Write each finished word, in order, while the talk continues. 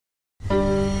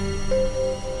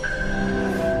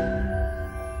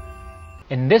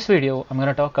In this video, I'm going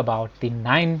to talk about the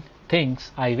 9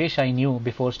 things I wish I knew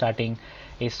before starting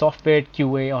a software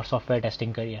QA or software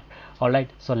testing career. Alright,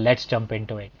 so let's jump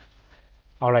into it.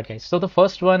 Alright guys, so the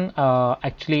first one,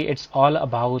 actually it's all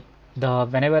about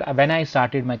when I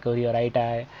started my career,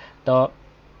 right? The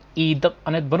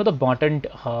one of the important,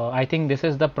 I think this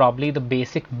is the probably the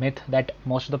basic myth that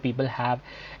most of the people have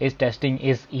is testing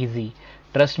is easy.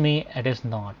 Trust me, it is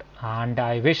not. And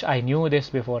I wish I knew this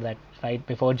before that, right?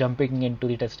 Before jumping into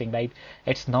the testing, right?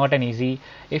 It's not an easy.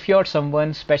 If you're someone,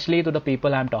 especially to the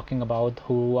people I'm talking about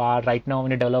who are right now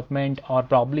in the development or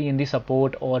probably in the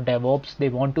support or DevOps, they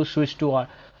want to switch to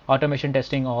automation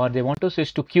testing or they want to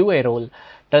switch to QA role.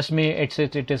 Trust me, it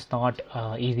is not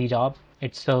easy job.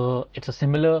 It's a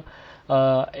similar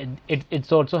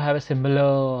it's also have a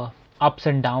similar ups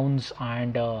and downs,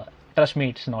 and trust me,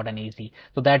 it's not an easy.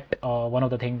 So that one of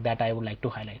the things that I would like to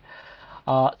highlight.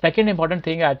 Second important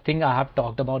thing, I think I have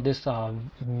talked about this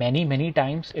many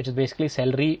times. It is basically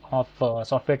salary of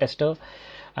software tester,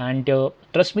 and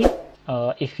trust me,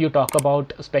 if you talk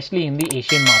about especially in the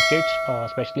Asian markets,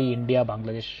 especially India,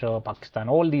 Bangladesh, Pakistan,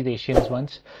 all these Asian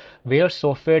ones, where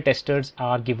software testers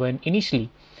are given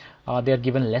initially, they are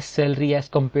given less salary as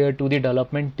compared to the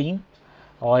development team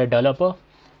or a developer,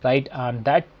 right? And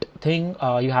that thing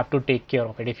you have to take care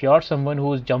of it. If you are someone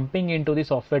who is jumping into the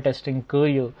software testing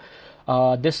career,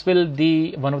 this will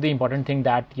be one of the important thing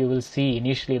that you will see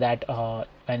initially, that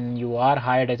when you are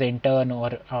hired as an intern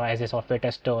or as a software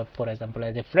tester, for example,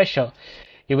 as a fresher,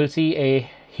 you will see a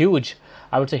huge,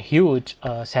 I would say huge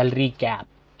salary gap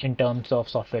in terms of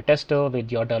software tester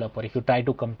with your developer if you try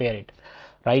to compare it,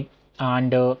 right?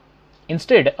 And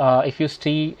instead, if you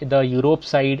see the Europe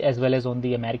side as well as on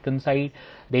the American side,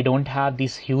 they don't have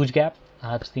this huge gap.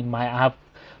 I have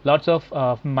lots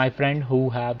of my friend who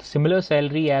have similar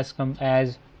salary as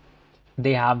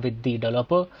they have with the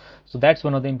developer. So that's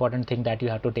one of the important thing that you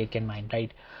have to take in mind,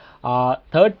 right?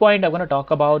 Third point I'm going to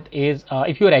talk about is,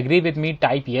 if you agree with me,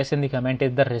 type yes in the comment,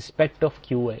 is the respect of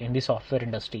QA in the software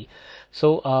industry.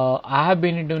 So I have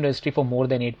been into industry for more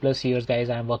than 8+ years, guys.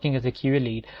 I'm working as a QA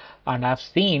lead, and I've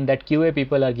seen that QA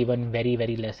people are given very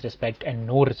less respect and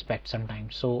no respect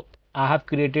sometimes. So I have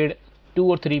created 2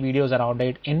 or 3 videos around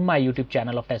it in my YouTube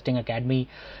channel of Testing Academy.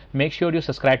 Make sure you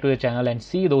subscribe to the channel and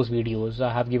see those videos.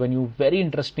 I have given you very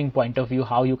interesting point of view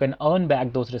how you can earn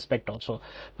back those respect also.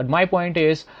 But my point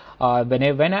is,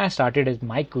 when I started as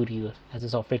my career as a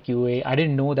software QA, I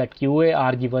didn't know that QA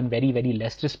are given very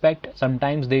less respect.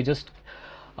 Sometimes they just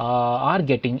are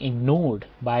getting ignored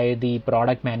by the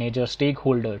product manager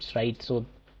stakeholders, right? So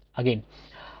again,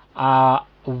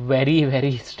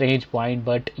 very strange point,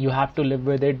 but you have to live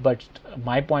with it. But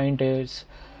my point is,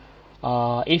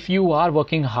 if you are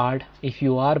working hard, if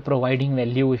you are providing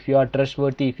value, if you are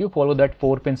trustworthy, if you follow that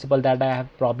 4 principle that I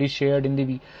have probably shared in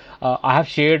the I have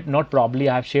shared, not probably,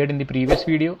 I have shared in the previous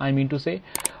video, I mean to say,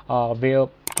 where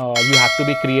you have to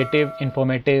be creative,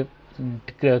 informative,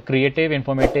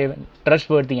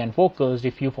 trustworthy, and focused.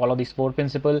 If you follow these 4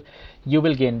 principles, you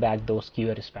will gain back those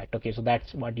QA respect. Okay, so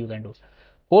that's what you can do.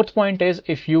 Fourth point is,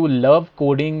 if you love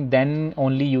coding, then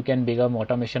only you can become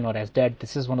automation or SDAT.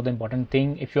 This is one of the important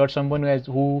thing. If you are someone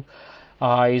who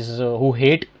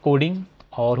hate coding,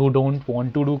 or who don't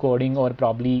want to do coding, or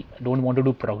probably don't want to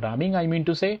do programming, I mean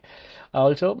to say,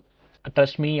 also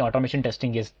trust me, automation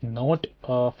testing is not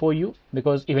for you,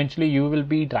 because eventually you will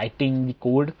be writing the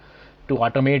code to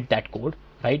automate that code,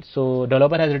 right? So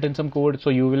developer has written some code, so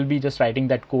you will be just writing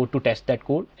that code to test that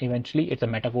code. Eventually it's a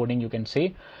meta coding, you can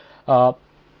say.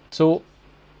 So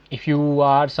if you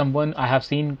are someone, I have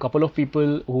seen a couple of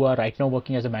people who are right now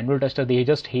working as a manual tester, they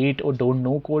just hate or don't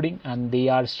know coding and they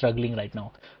are struggling right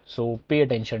now. So pay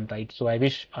attention, right? So I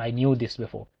wish I knew this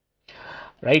before,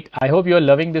 right? I hope you're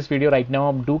loving this video right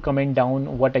now. Do comment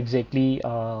down what exactly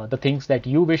the things that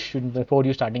you wish before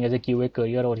you starting as a QA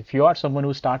career, or if you are someone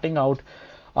who's starting out,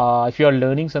 if you are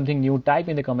learning something new, type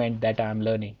in the comment that I'm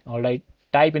learning. All right,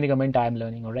 type in the comment I'm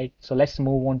learning. All right, so let's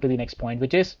move on to the next point,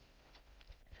 which is,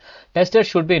 testers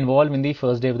should be involved in the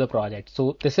first day of the project.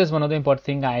 So this is one of the important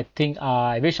thing. I think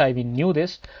I wish I knew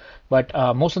this, but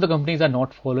most of the companies are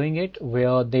not following it,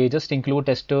 where they just include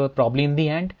tester probably in the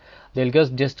end. They'll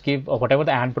just give whatever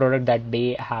the end product that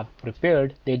they have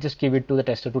prepared, they just give it to the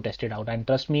tester to test it out. And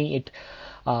trust me, it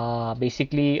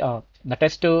basically the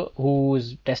tester who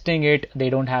is testing it, they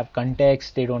don't have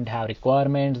context, they don't have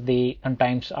requirements, they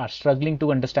sometimes are struggling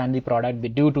to understand the product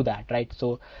due to that, right?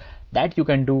 So that you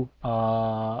can do.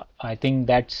 I think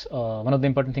that's one of the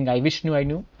important thing I wish I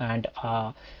knew, and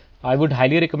I would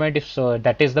highly recommend, if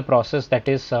that is the process that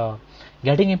is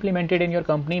getting implemented in your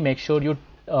company, make sure you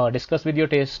discuss with your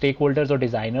stakeholders or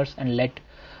designers and let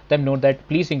them know that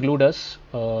please include us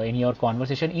in your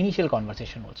conversation, initial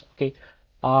conversation also. Okay.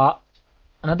 Uh,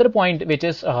 Another point which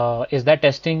is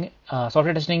that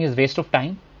software testing is waste of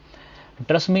time.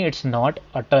 Trust me, it's not.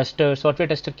 A tester, software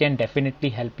tester can definitely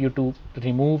help you to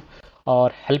remove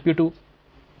or help you to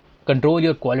control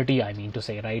your quality, I mean to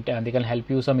say, right? And they can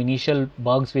help you some initial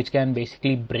bugs which can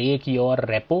basically break your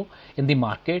repo in the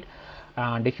market.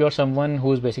 And if you're someone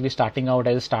who's basically starting out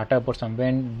as a startup or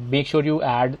someone, make sure you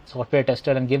add software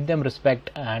tester and give them respect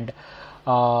and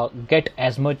get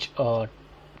as much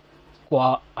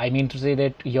I mean to say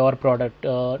that your product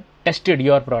tested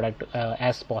your product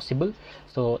as possible.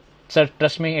 So, sir,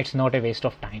 trust me, it's not a waste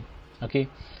of time. Okay,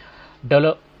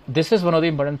 this is one of the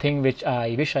important thing which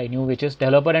I wish I knew, which is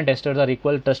developer and testers are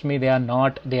equal. Trust me, they are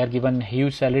not. They are given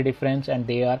huge salary difference, and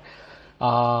they are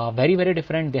very very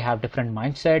different. They have different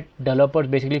mindset. Developers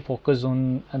basically focus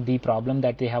on the problem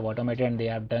that they have automated and they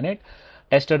have done it.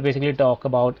 Testers basically talk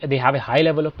about, they have a high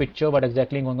level of picture what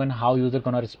exactly going on, how user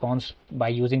gonna respond by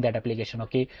using that application.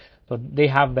 Okay, so they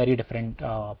have very different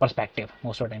perspective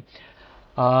most of the time.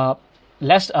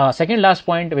 uh, Second last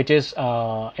point which is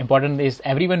important is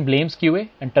everyone blames QA,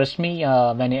 and trust me,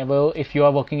 whenever if you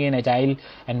are working in agile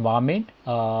environment,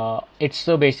 it's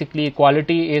basically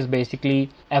quality is basically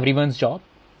everyone's job,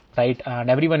 right? And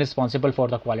everyone is responsible for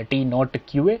the quality, not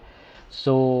QA.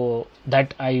 So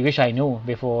that I wish I knew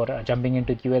before jumping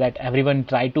into QA, that everyone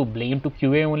try to blame to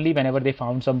QA only whenever they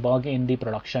found some bug in the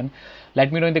production.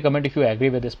 Let me know in the comment if you agree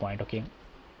with this point. Okay.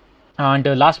 And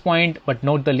last point, but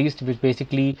not the least, which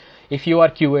basically, if you are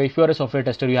QA, if you are a software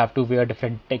tester, you have to wear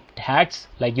different tech hats.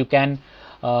 Like you can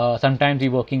sometimes be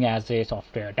working as a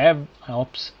software dev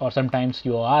ops, or sometimes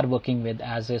you are working with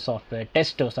as a software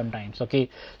tester sometimes. Okay,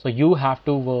 so you have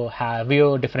to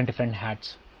wear different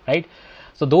hats, right?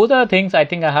 So those are things I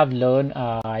think I have learned.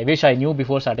 I wish I knew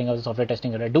before starting out the software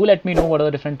testing career. Do let me know what are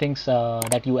the different things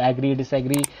that you agree,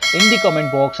 disagree in the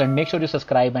comment box, and make sure you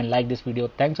subscribe and like this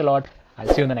video. Thanks a lot. I'll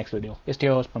see you in the next video. It's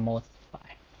your host Pramod.